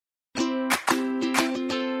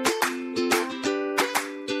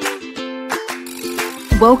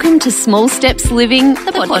Welcome to Small Steps Living,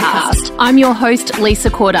 the podcast. I'm your host,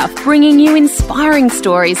 Lisa Corder, bringing you inspiring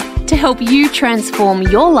stories to help you transform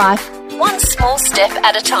your life one small step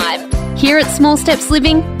at a time. Here at Small Steps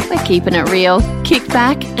Living, we're keeping it real. Kick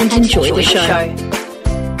back and enjoy the show.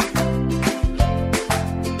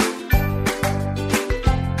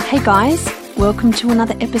 Hey guys, welcome to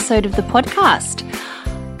another episode of the podcast.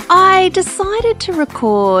 I decided to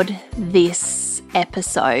record this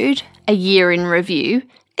episode, a year in review,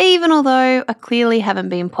 even although I clearly haven't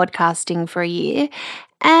been podcasting for a year,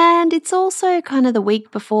 and it's also kind of the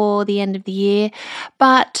week before the end of the year,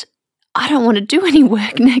 but I don't want to do any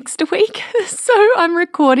work next week, so I'm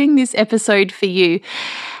recording this episode for you.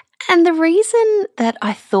 And the reason that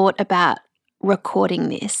I thought about recording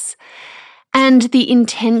this and the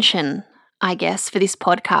intention, I guess, for this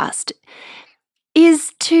podcast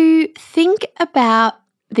is to think about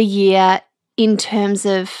the year in terms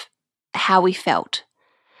of how we felt.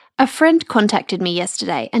 A friend contacted me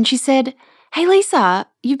yesterday and she said, "Hey Lisa,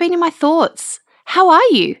 you've been in my thoughts. How are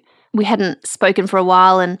you?" We hadn't spoken for a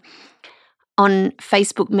while, and on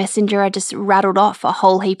Facebook Messenger I just rattled off a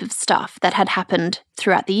whole heap of stuff that had happened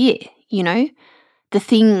throughout the year, the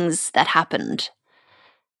things that happened.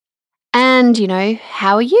 And,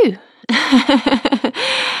 how are you?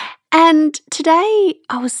 And today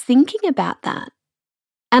I was thinking about that.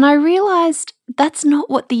 And I realised that's not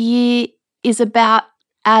what the year is about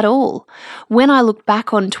at all. When I look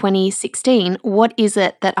back on 2016, what is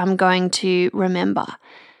it that I'm going to remember?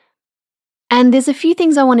 And there's a few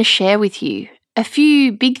things I want to share with you, a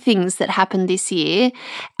few big things that happened this year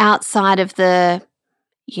outside of the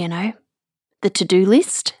to-do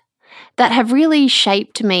list that have really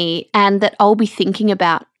shaped me and that I'll be thinking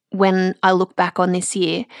about when I look back on this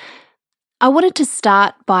year. I wanted to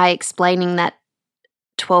start by explaining that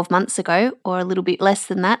 12 months ago, or a little bit less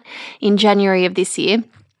than that, in January of this year,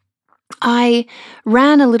 I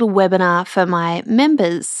ran a little webinar for my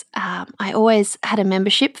members. I always had a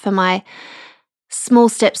membership for my Small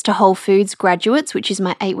Steps to Whole Foods graduates, which is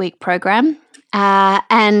my 8-week program.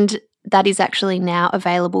 And that is actually now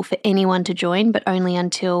available for anyone to join, but only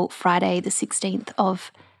until Friday the 16th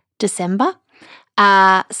of December.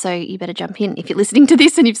 So you better jump in if you're listening to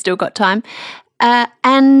this and you've still got time.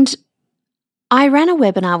 And I ran a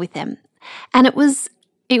webinar with them, and it was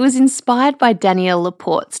inspired by Danielle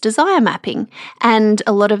Laporte's desire mapping and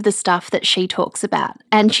a lot of the stuff that she talks about.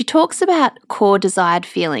 And she talks about core desired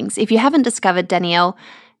feelings. If you haven't discovered Danielle,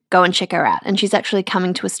 go and check her out. And she's actually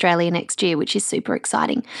coming to Australia next year, which is super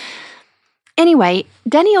exciting. Anyway,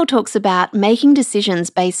 Danielle talks about making decisions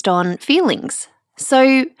based on feelings.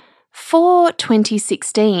 So for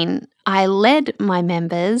 2016, I led my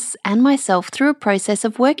members and myself through a process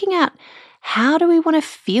of working out, how do we want to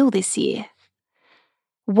feel this year?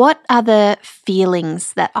 What are the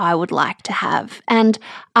feelings that I would like to have? And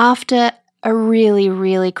after a really,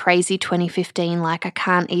 really crazy 2015, I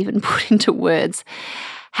can't even put into words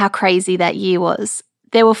how crazy that year was,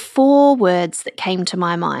 there were 4 words that came to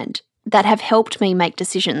my mind that have helped me make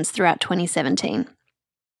decisions throughout 2017.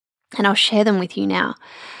 And I'll share them with you now.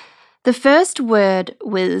 The first word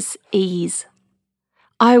was ease.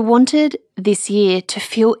 I wanted this year to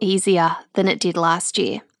feel easier than it did last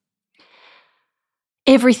year.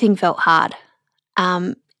 Everything felt hard.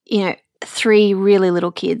 3 really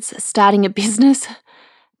little kids, starting a business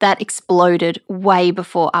that exploded way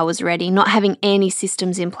before I was ready, not having any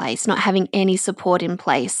systems in place, not having any support in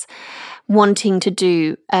place, wanting to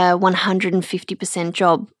do a 150%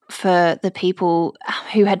 job for the people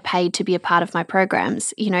who had paid to be a part of my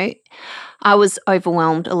programs. I was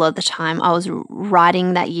overwhelmed a lot of the time. I was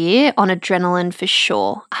riding that year on adrenaline for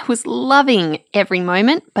sure. I was loving every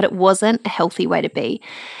moment, but it wasn't a healthy way to be.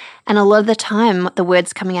 And a lot of the time, the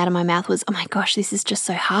words coming out of my mouth was, "Oh my gosh, this is just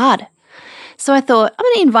so hard." So I thought, I'm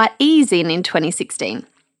going to invite ease in 2016.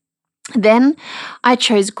 Then I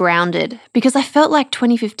chose grounded because I felt like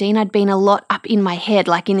 2015 I'd been a lot up in my head,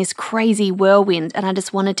 like in this crazy whirlwind, and I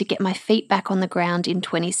just wanted to get my feet back on the ground in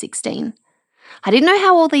 2016. I didn't know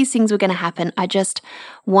how all these things were going to happen. I just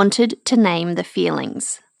wanted to name the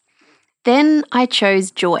feelings. Then I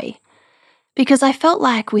chose joy because I felt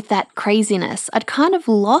like with that craziness, I'd kind of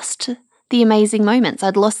lost the amazing moments.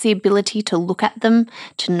 I'd lost the ability to look at them,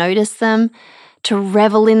 to notice them, to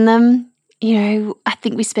revel in them. I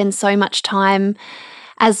think we spend so much time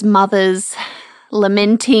as mothers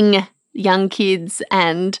lamenting young kids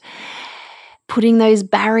and putting those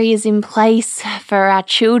barriers in place for our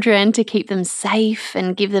children to keep them safe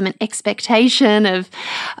and give them an expectation of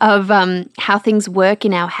how things work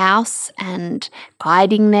in our house, and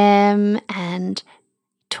guiding them and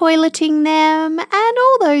toileting them and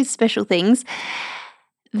all those special things.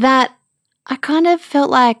 that I kind of felt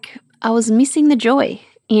like I was missing the joy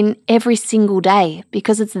in every single day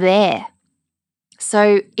because it's there.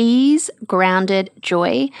 So ease, grounded,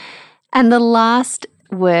 joy. And the last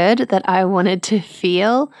word that I wanted to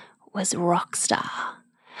feel was rock star.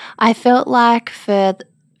 I felt like for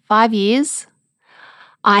 5 years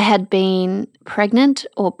I had been pregnant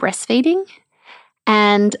or breastfeeding,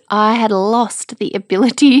 and I had lost the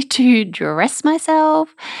ability to dress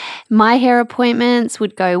myself. My hair appointments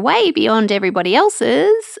would go way beyond everybody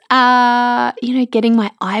else's. Getting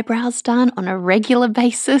my eyebrows done on a regular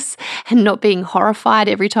basis and not being horrified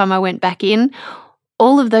every time I went back in.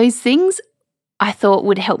 All of those things I thought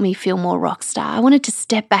would help me feel more rock star. I wanted to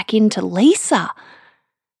step back into Lisa.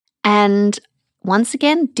 And once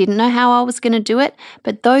again, didn't know how I was going to do it,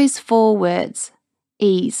 but those 4 words,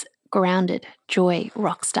 ease, grounded, joy,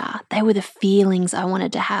 rock star, they were the feelings I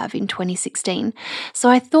wanted to have in 2016. So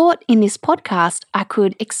I thought in this podcast, I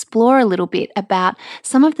could explore a little bit about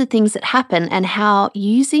some of the things that happen and how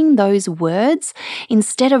using those words,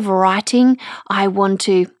 instead of writing, I want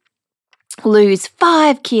to lose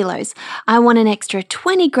 5 kilos, I want an extra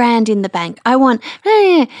 20 grand in the bank, I want,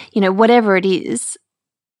 whatever it is,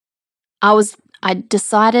 I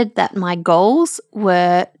decided that my goals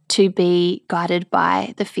were to be guided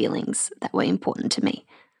by the feelings that were important to me.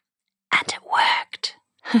 And it worked.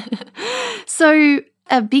 So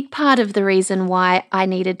a big part of the reason why I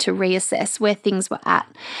needed to reassess where things were at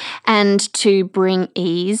and to bring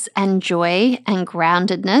ease and joy and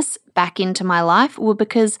groundedness back into my life were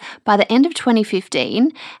because by the end of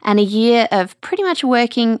 2015 and a year of pretty much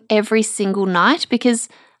working every single night, because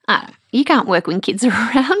you can't work when kids are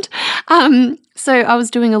around. So I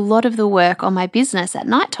was doing a lot of the work on my business at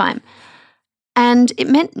nighttime. And it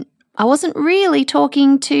meant I wasn't really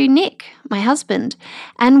talking to Nick, my husband.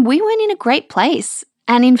 And we weren't in a great place.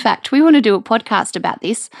 And in fact, we want to do a podcast about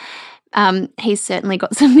this. He's certainly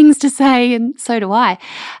got some things to say, and so do I.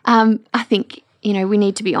 I think, we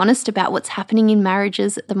need to be honest about what's happening in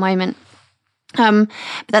marriages at the moment. But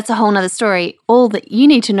that's a whole nother story. All that you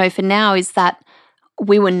need to know for now is that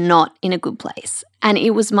we were not in a good place. And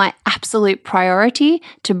it was my absolute priority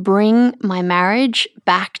to bring my marriage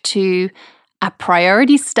back to a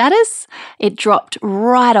priority status. It dropped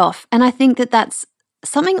right off. And I think that that's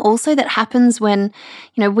something also that happens when,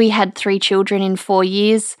 we had 3 children in 4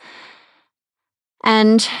 years.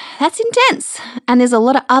 And that's intense. And there's a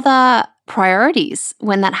lot of other priorities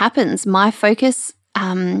when that happens. My focus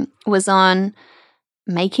was on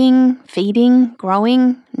making, feeding,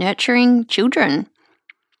 growing, nurturing children.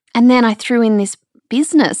 And then I threw in this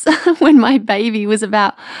business when my baby was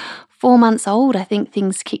about 4 months old. I think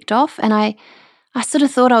things kicked off, and I sort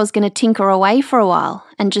of thought I was going to tinker away for a while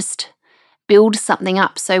and just build something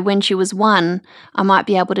up. So when she was 1, I might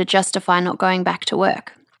be able to justify not going back to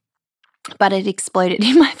work. But it exploded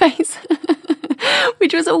in my face,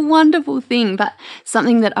 which was a wonderful thing, but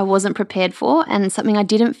something that I wasn't prepared for and something I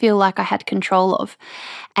didn't feel like I had control of.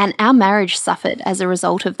 And our marriage suffered as a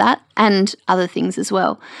result of that and other things as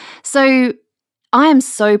well. So I am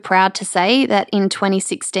so proud to say that in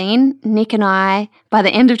 2016, Nick and I, by the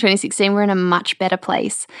end of 2016, we're in a much better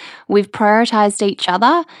place. We've prioritized each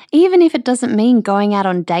other, even if it doesn't mean going out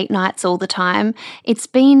on date nights all the time. It's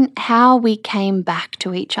been how we came back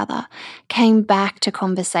to each other, came back to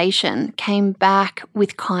conversation, came back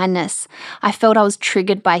with kindness. I felt I was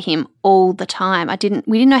triggered by him all the time. We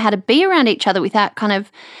didn't know how to be around each other without kind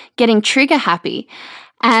of getting trigger happy.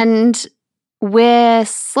 And we're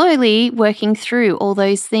slowly working through all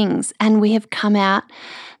those things, and we have come out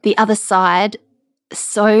the other side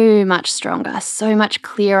so much stronger, so much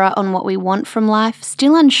clearer on what we want from life,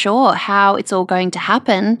 still unsure how it's all going to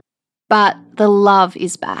happen, but the love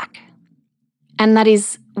is back. And that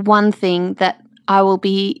is one thing that I will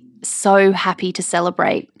be so happy to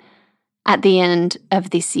celebrate at the end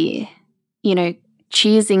of this year.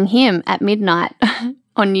 Cheersing him at midnight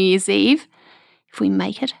on New Year's Eve, if we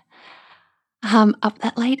make it. Up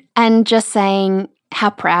that late, and just saying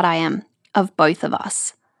how proud I am of both of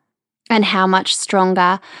us and how much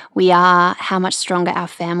stronger we are, how much stronger our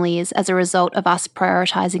family is as a result of us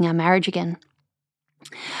prioritizing our marriage again.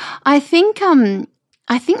 I think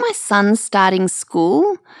my son starting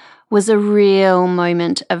school was a real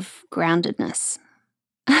moment of groundedness.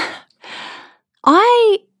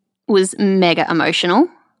 I was mega emotional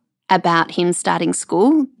about him starting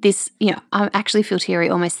school. I actually feel teary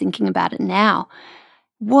almost thinking about it now.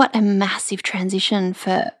 What a massive transition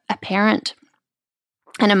for a parent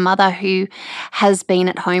and a mother who has been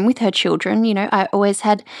at home with her children. I always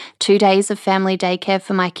had 2 days of family daycare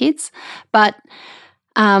for my kids, but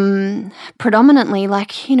predominantly,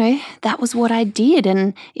 like, that was what I did.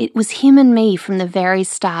 And it was him and me from the very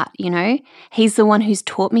start, He's the one who's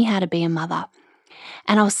taught me how to be a mother.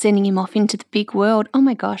 And I was sending him off into the big world. Oh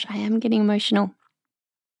my gosh, I am getting emotional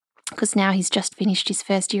because now he's just finished his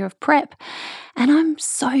first year of prep. And I'm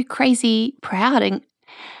so crazy proud.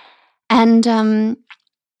 And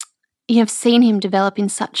you've seen him develop in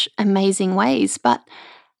such amazing ways. But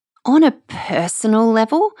on a personal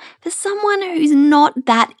level, for someone who's not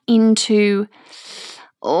that into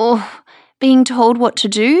being told what to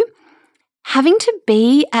do, having to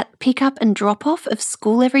be at pick-up and drop-off of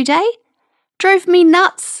school every day drove me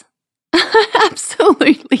nuts.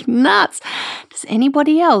 Absolutely nuts. Does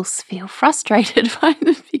anybody else feel frustrated by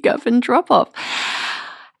the pick-up and drop-off?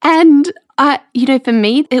 And for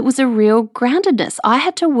me, it was a real groundedness. I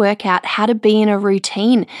had to work out how to be in a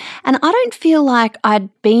routine. And I don't feel like I'd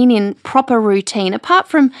been in proper routine, apart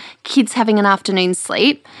from kids having an afternoon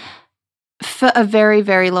sleep, for a very,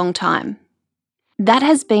 very long time. That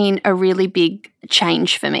has been a really big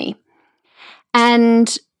change for me.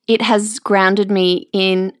 And it has grounded me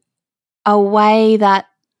in a way that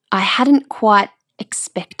I hadn't quite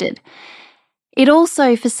expected. It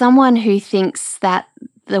also, for someone who thinks that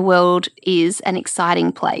the world is an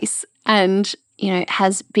exciting place and,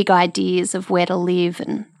 has big ideas of where to live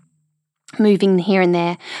and moving here and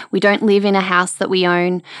there. We don't live in a house that we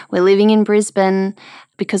own. We're living in Brisbane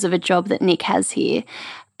because of a job that Nick has here.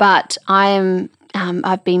 But I've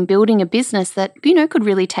been building a business that, could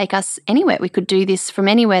really take us anywhere. We could do this from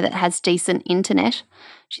anywhere that has decent internet,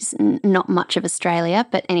 which is not much of Australia.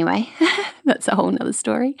 But anyway, that's a whole nother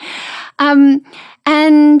story. And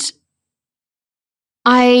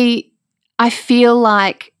I feel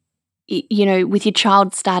like, with your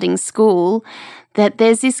child starting school, that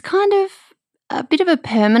there's this kind of a bit of a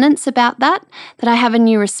permanence about that I have a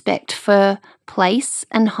new respect for place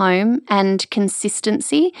and home and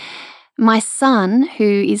consistency. My son, who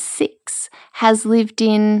is 6, has lived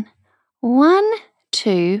in 1,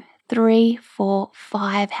 2, 3, 4,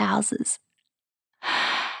 5 houses.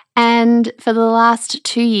 And for the last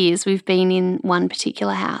 2 years, we've been in one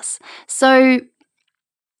particular house. So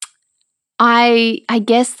I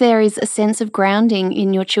guess there is a sense of grounding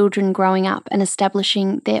in your children growing up and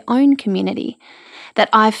establishing their own community that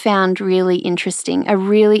I've found really interesting, a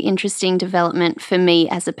really interesting development for me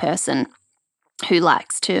as a person who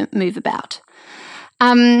likes to move about.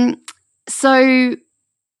 So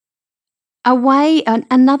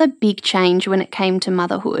another big change when it came to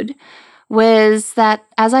motherhood was that,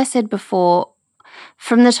 as I said before,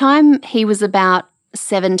 from the time he was about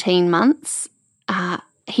 17 months,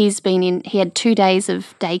 he had 2 days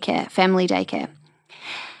of daycare, family daycare.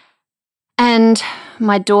 And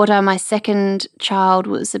my daughter, my second child,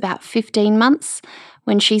 was about 15 months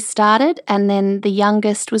when she started, and then the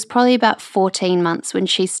youngest was probably about 14 months when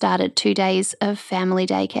she started 2 days of family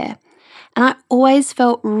daycare. And I always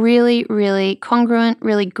felt really, really congruent,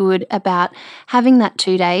 really good about having that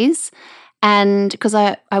 2 days. And because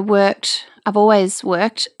I've always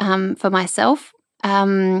worked for myself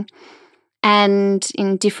and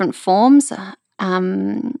in different forms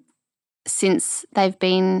since they've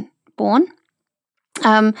been born.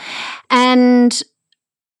 And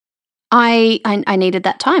I needed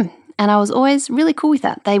that time, and I was always really cool with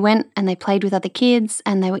that. They went and they played with other kids,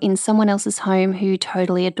 and they were in someone else's home who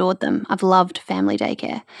totally adored them. I've loved family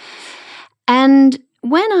daycare. And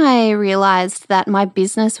when I realized that my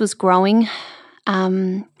business was growing,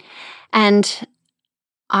 and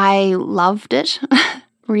I loved it,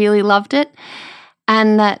 really loved it,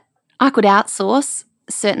 and that I could outsource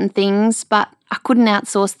certain things, but I couldn't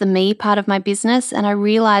outsource the me part of my business. And I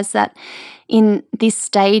realized that in this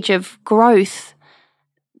stage of growth,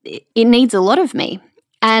 it needs a lot of me.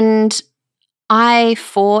 And I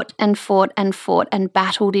fought and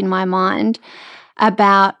battled in my mind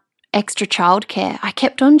about extra childcare. I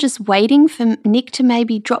kept on just waiting for Nick to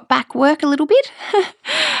maybe drop back work a little bit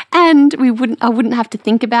and I wouldn't have to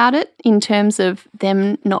think about it in terms of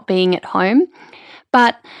them not being at home.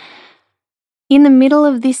 But in the middle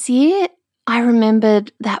of this year, I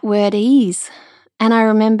remembered that word ease, and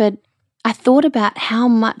I thought about how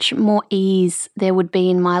much more ease there would be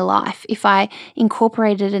in my life if I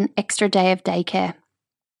incorporated an extra day of daycare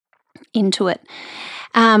into it.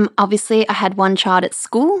 Obviously, I had one child at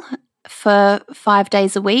school for 5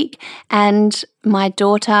 days a week, and my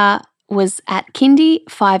daughter was at kindy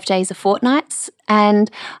 5 days a fortnight, and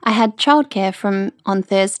I had childcare on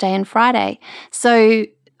Thursday and Friday. So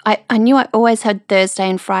I knew I always had Thursday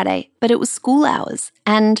and Friday, but it was school hours.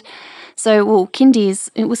 And so, kindies,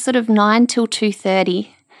 it was sort of 9 till 2:30.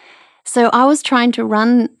 So I was trying to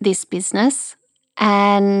run this business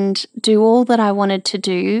and do all that I wanted to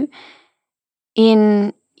do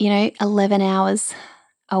in, 11 hours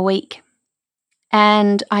a week.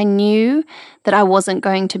 And I knew that I wasn't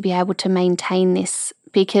going to be able to maintain this,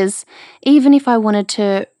 because even if I wanted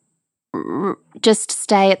to just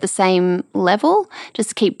stay at the same level,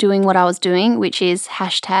 just keep doing what I was doing, which is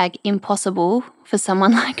 #impossible for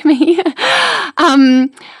someone like me,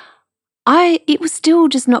 it was still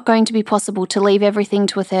just not going to be possible to leave everything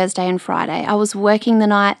to a Thursday and Friday. I was working the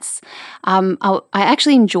nights. I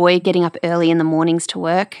actually enjoy getting up early in the mornings to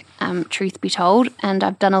work, truth be told, and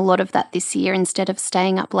I've done a lot of that this year instead of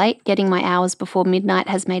staying up late. Getting my hours before midnight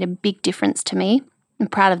has made a big difference to me. I'm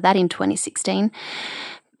proud of that in 2016.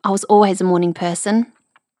 I was always a morning person,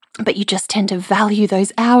 but you just tend to value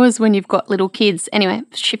those hours when you've got little kids. Anyway,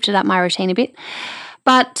 shifted up my routine a bit.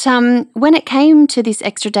 But when it came to this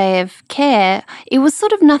extra day of care, it was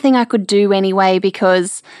sort of nothing I could do anyway,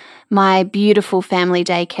 because my beautiful family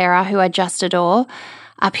day carer, who I just adore,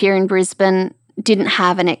 up here in Brisbane, didn't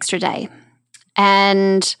have an extra day.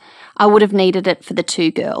 And I would have needed it for the 2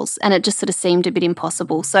 girls, and it just sort of seemed a bit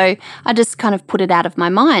impossible. So I just kind of put it out of my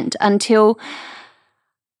mind until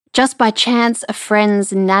just by chance a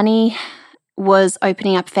friend's nanny was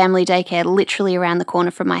opening up family daycare literally around the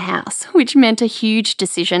corner from my house, which meant a huge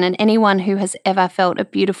decision. And anyone who has ever felt a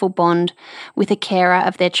beautiful bond with a carer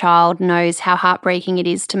of their child knows how heartbreaking it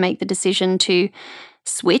is to make the decision to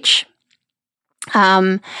switch.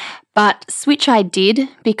 But switch I did,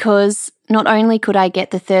 because not only could I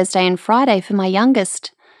get the Thursday and Friday for my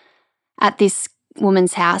youngest at this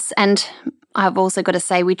woman's house, and I've also got to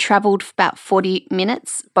say we travelled about 40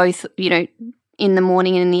 minutes, both, in the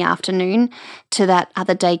morning and in the afternoon, to that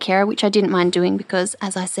other daycare, which I didn't mind doing because,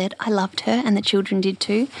 as I said, I loved her and the children did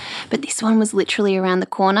too. But this one was literally around the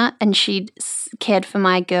corner, and she'd cared for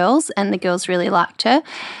my girls and the girls really liked her.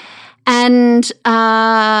 And,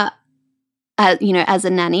 as a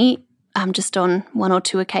nanny, just on 1 or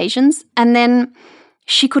 2 occasions. And then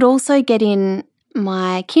she could also get in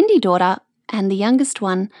my kindy daughter and the youngest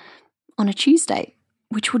one on a Tuesday,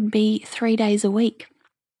 which would be 3 days a week.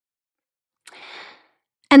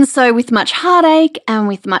 And so with much heartache and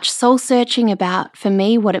with much soul-searching about, for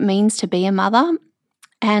me, what it means to be a mother,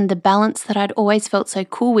 and the balance that I'd always felt so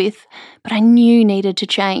cool with, but I knew needed to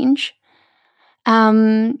change,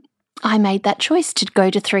 I made that choice to go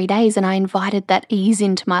to 3 days, and I invited that ease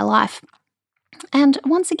into my life. And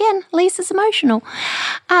once again, Lisa's emotional.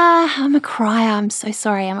 I'm a crier. I'm so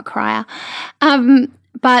sorry. I'm a crier.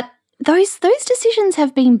 But those decisions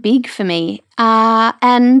have been big for me,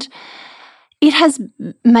 and it has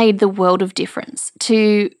made the world of difference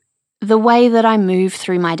to the way that I move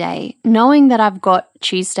through my day. Knowing that I've got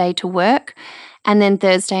Tuesday to work and then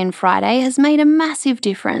Thursday and Friday has made a massive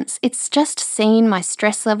difference. It's just seen my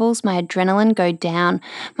stress levels, my adrenaline go down,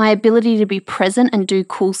 my ability to be present and do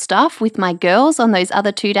cool stuff with my girls on those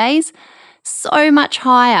other 2 days so much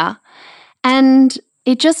higher. And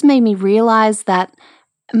it just made me realize that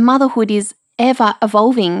motherhood is ever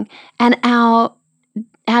evolving, and our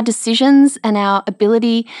decisions and our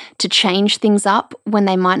ability to change things up when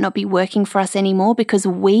they might not be working for us anymore because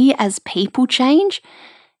we as people change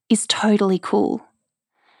is totally cool.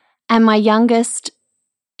 And my youngest,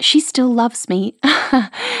 she still loves me,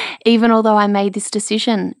 even although I made this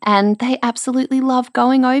decision, and they absolutely love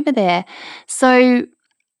going over there. So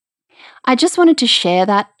I just wanted to share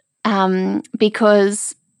that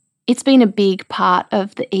because it's been a big part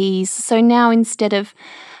of the ease. So now instead of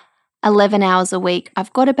 11 hours a week,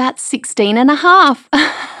 I've got about 16 and a half.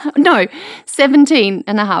 No, 17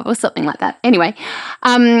 and a half or something like that. Anyway,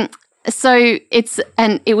 so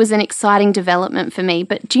it was an exciting development for me.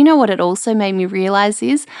 But do you know what it also made me realize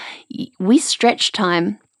is we stretch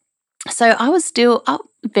time. So I was still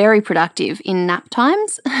very productive in nap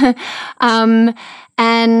times.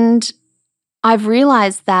 And I've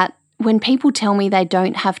realized that when people tell me they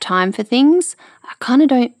don't have time for things, I kind of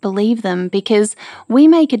don't believe them, because we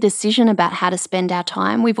make a decision about how to spend our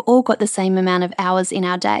time. We've all got the same amount of hours in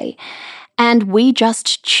our day, and we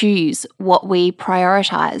just choose what we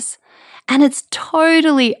prioritize. And it's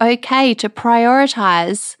totally okay to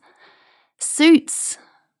prioritize Suits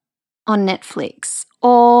on Netflix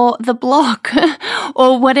or The Block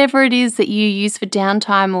or whatever it is that you use for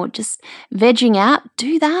downtime, or just vegging out.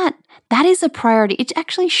 Do that. That is a priority. It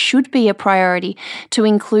actually should be a priority to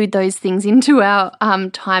include those things into our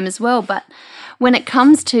time as well. But when it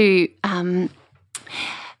comes to time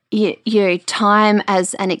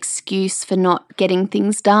as an excuse for not getting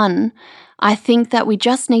things done, I think that we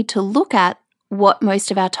just need to look at what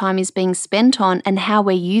most of our time is being spent on and how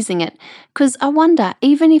we're using it. Because I wonder,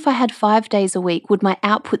 even if I had 5 days a week, would my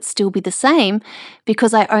output still be the same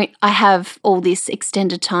because I have all this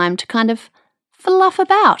extended time to kind of fluff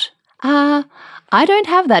about? I don't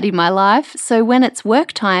have that in my life. So when it's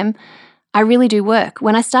work time, I really do work.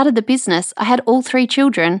 When I started the business, I had all 3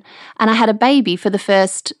 children and I had a baby for the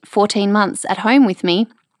first 14 months at home with me.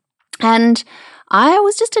 And I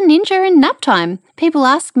was just a ninja in nap time. People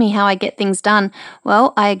ask me how I get things done.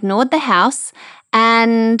 Well, I ignored the house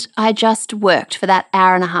and I just worked for that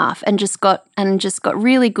hour and a half and just got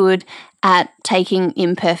really good at taking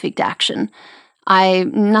imperfect action.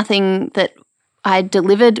 Nothing that I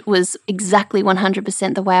delivered was exactly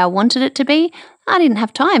 100% the way I wanted it to be. I didn't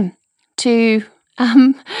have time to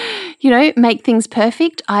make things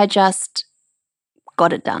perfect. I just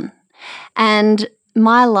got it done. And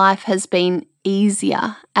my life has been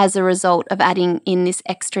easier as a result of adding in this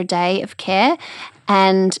extra day of care,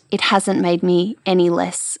 and it hasn't made me any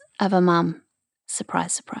less of a mum.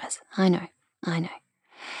 Surprise, surprise. I know.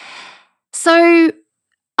 So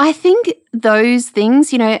I think those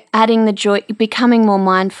things, adding the joy, becoming more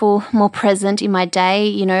mindful, more present in my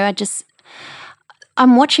day,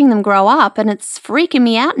 I'm watching them grow up and it's freaking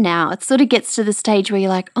me out now. It sort of gets to the stage where you're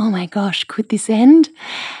like, oh my gosh, could this end?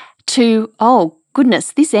 To, oh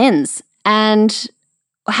goodness, this ends. And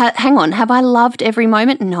hang on, have I loved every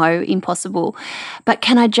moment? No, impossible. But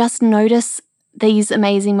can I just notice these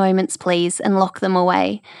amazing moments, please, and lock them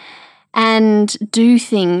away? And do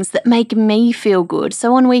things that make me feel good.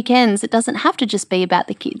 So on weekends, it doesn't have to just be about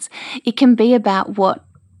the kids. It can be about what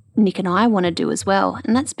Nick and I want to do as well.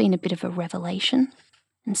 And that's been a bit of a revelation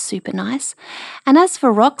and super nice. And as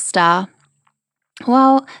for Rockstar,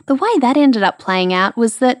 well, the way that ended up playing out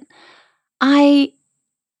was that I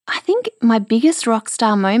think my biggest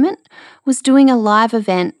Rockstar moment was doing a live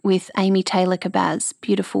event with Amy Taylor-Kabbaz,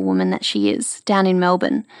 beautiful woman that she is, down in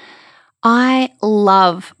Melbourne. I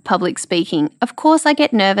love public speaking. Of course, I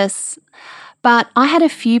get nervous, but I had a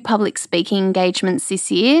few public speaking engagements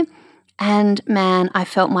this year, and man, I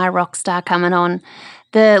felt my rock star coming on.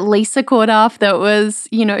 The Lisa Corduff that was,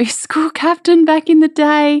 school captain back in the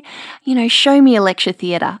day, show me a lecture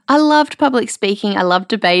theatre. I loved public speaking. I loved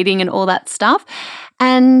debating and all that stuff.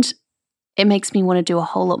 And it makes me want to do a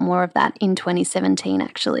whole lot more of that in 2017,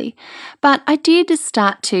 actually. But I did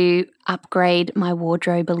start to upgrade my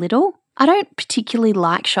wardrobe a little. I don't particularly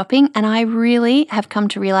like shopping, and I really have come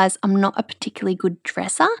to realise I'm not a particularly good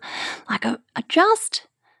dresser. Like, I just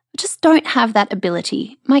don't have that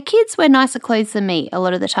ability. My kids wear nicer clothes than me a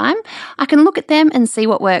lot of the time. I can look at them and see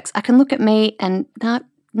what works. I can look at me and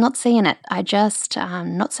not seeing it. I just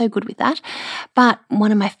not so good with that. But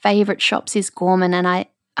one of my favourite shops is Gorman, and I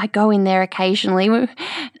go in there occasionally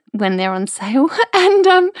when they're on sale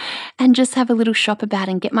and just have a little shop about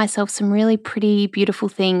and get myself some really pretty, beautiful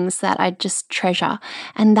things that I just treasure.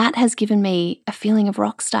 And that has given me a feeling of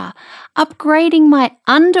rock star. Upgrading my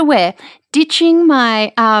underwear, ditching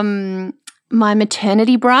my my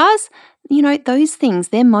maternity bras, those things,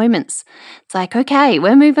 they're moments. It's like, okay,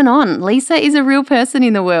 we're moving on. Lisa is a real person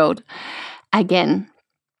in the world again.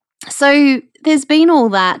 So there's been all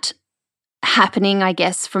that happening, I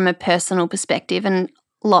guess, from a personal perspective, and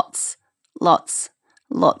lots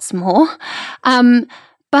more.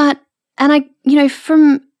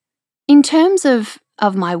 In terms of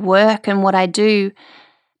my work and what I do,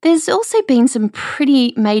 there's also been some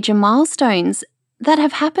pretty major milestones that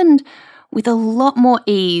have happened with a lot more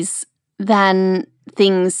ease than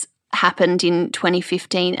things happened in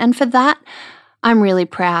 2015. And for that, I'm really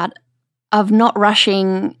proud of not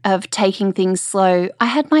rushing, of taking things slow. I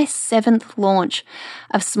had my 7th launch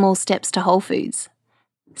of Small Steps to Whole Foods.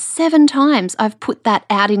 7 times I've put that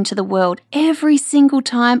out into the world. Every single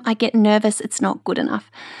time I get nervous, it's not good enough.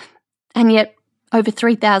 And yet over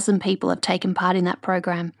 3,000 people have taken part in that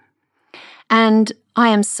program. And I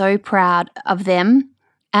am so proud of them,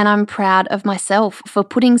 and I'm proud of myself for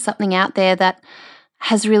putting something out there that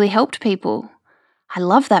has really helped people. I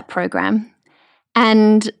love that program.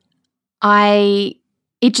 And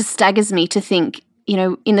it just staggers me to think,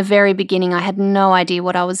 in the very beginning, I had no idea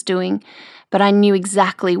what I was doing, but I knew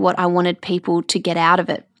exactly what I wanted people to get out of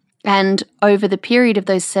it. And over the period of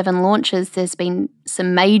those 7 launches, there's been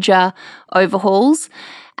some major overhauls,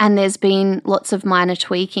 and there's been lots of minor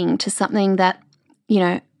tweaking to something that,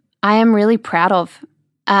 I am really proud of.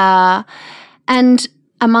 And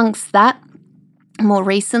amongst that, more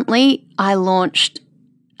recently, I launched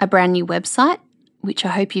a brand new website, which I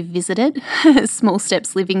hope you've visited,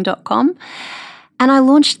 smallstepsliving.com. And I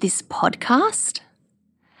launched this podcast.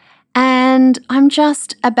 And I'm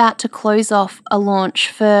just about to close off a launch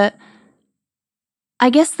for I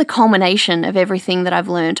guess the culmination of everything that I've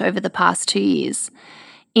learned over the past 2 years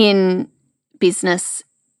in business,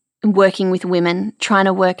 working with women, trying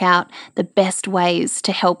to work out the best ways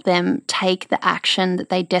to help them take the action that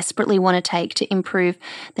they desperately want to take to improve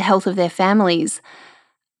the health of their families,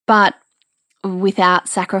 but without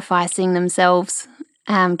sacrificing themselves,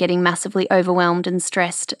 getting massively overwhelmed and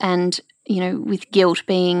stressed, and, with guilt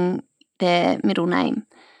being their middle name.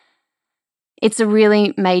 It's a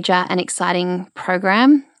really major and exciting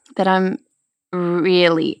program that I'm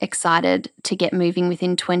really excited to get moving with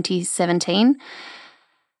in 2017.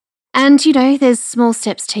 And, there's Small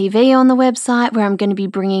Steps TV on the website where I'm going to be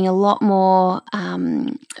bringing a lot more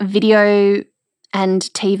video and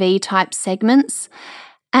TV type segments.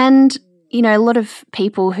 And, a lot of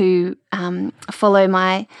people who follow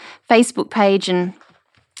my Facebook page and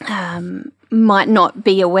might not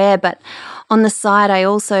be aware, but on the side, I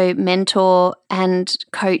also mentor and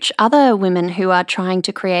coach other women who are trying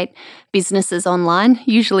to create businesses online,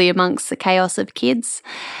 usually amongst the chaos of kids,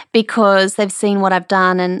 because they've seen what I've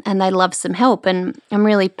done and they love some help. And I'm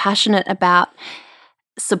really passionate about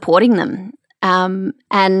supporting them.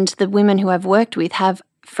 And the women who I've worked with have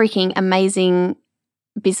freaking amazing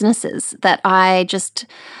businesses that I just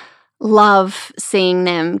love seeing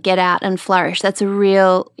them get out and flourish. That's a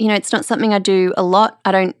real, it's not something I do a lot.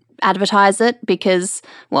 I don't advertise it because,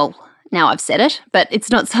 well, now I've said it, but it's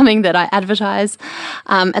not something that I advertise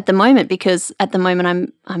at the moment, because at the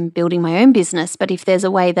moment I'm building my own business. But if there's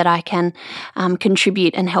a way that I can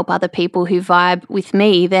contribute and help other people who vibe with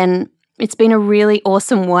me, then it's been a really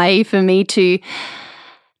awesome way for me to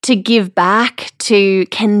give back, to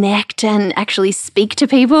connect and actually speak to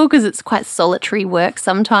people, because it's quite solitary work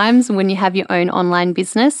sometimes when you have your own online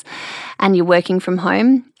business and you're working from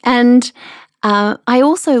home. And I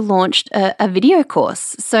also launched a video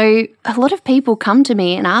course. So a lot of people come to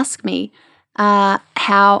me and ask me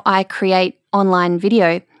how I create online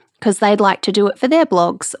video, because they'd like to do it for their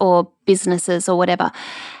blogs or businesses or whatever.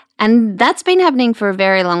 And that's been happening for a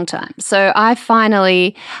very long time. So I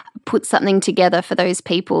finally put something together for those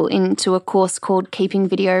people into a course called Keeping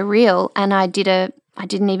Video Real. And I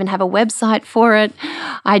didn't even have a website for it.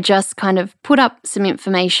 I just kind of put up some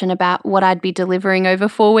information about what I'd be delivering over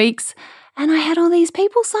 4 weeks. And I had all these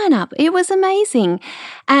people sign up. It was amazing.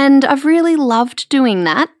 And I've really loved doing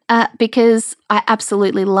that because I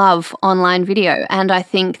absolutely love online video. And I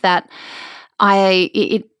think that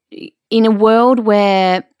in a world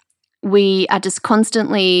where we are just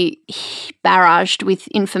constantly barraged with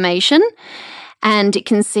information, and it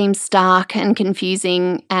can seem stark and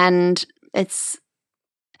confusing, and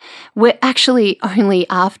we're actually only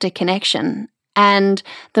after connection. And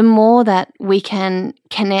the more that we can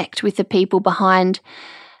connect with the people behind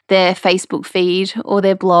their Facebook feed or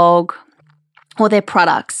their blog or their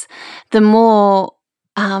products, the more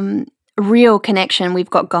real connection we've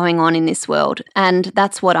got going on in this world. And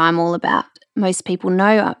that's what I'm all about. Most people know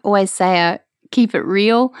I always say I keep it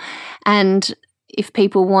real. And if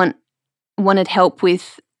people wanted help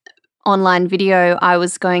with online video, I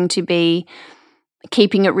was going to be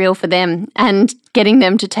keeping it real for them and getting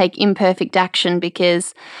them to take imperfect action,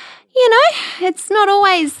 because, it's not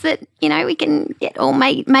always that, we can get all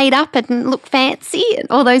made up and look fancy and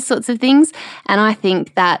all those sorts of things. And I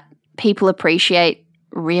think that people appreciate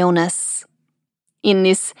realness in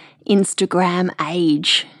this Instagram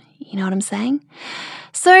age. You know what I'm saying?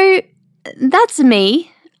 So that's me.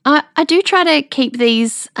 I do try to keep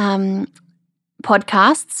these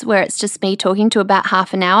podcasts where it's just me talking to about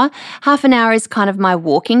half an hour. Half an hour is kind of my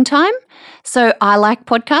walking time. So I like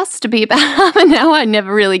podcasts to be about half an hour. I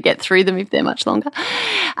never really get through them if they're much longer.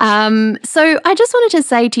 So I just wanted to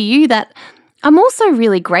say to you that I'm also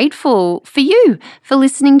really grateful for you for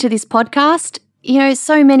listening to this podcast.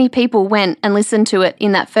 So many people went and listened to it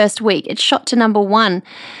in that first week. It shot to number 1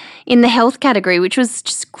 in the health category, which was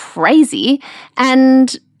just crazy.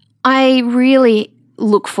 And I really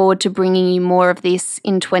look forward to bringing you more of this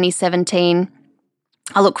in 2017.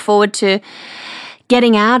 I look forward to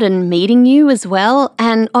getting out and meeting you as well.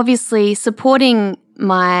 And obviously supporting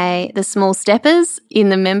the small steppers in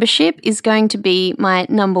the membership is going to be my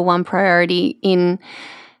number 1 priority in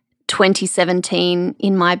 2017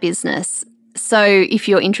 in my business. So if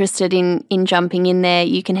you're interested in jumping in there,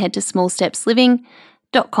 you can head to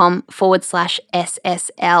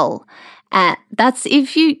smallstepsliving.com/SSL. That's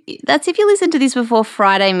if you listen to this before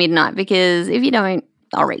Friday midnight, because if you don't,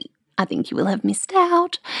 sorry, I think you will have missed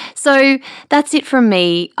out. So that's it from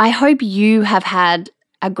me. I hope you have had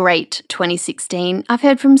a great 2016. I've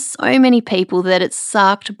heard from so many people that it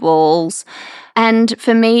sucked balls. And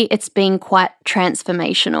for me, it's been quite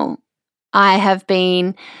transformational. I have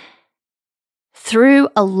been through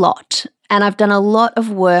a lot, and I've done a lot of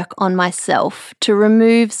work on myself to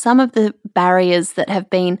remove some of the barriers that have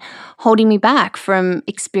been holding me back from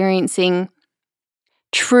experiencing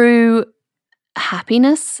true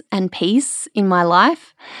happiness and peace in my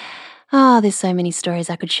life. There's so many stories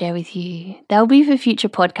I could share with you. They'll be for future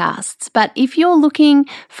podcasts. But if you're looking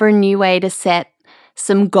for a new way to set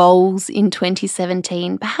some goals in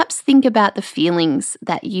 2017, perhaps think about the feelings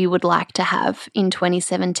that you would like to have in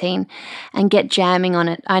 2017 and get jamming on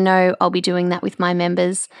it. I know I'll be doing that with my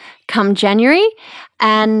members come January,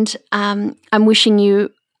 and I'm wishing you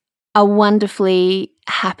a wonderfully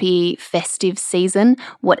happy festive season,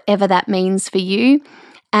 whatever that means for you.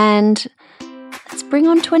 And let's bring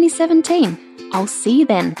on 2017. I'll see you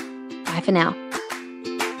then. Bye for now.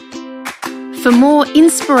 For more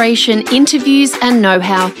inspiration, interviews, and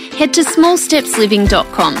know-how, head to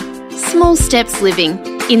smallstepsliving.com. Small Steps Living,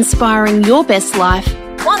 inspiring your best life,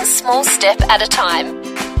 one small step at a time.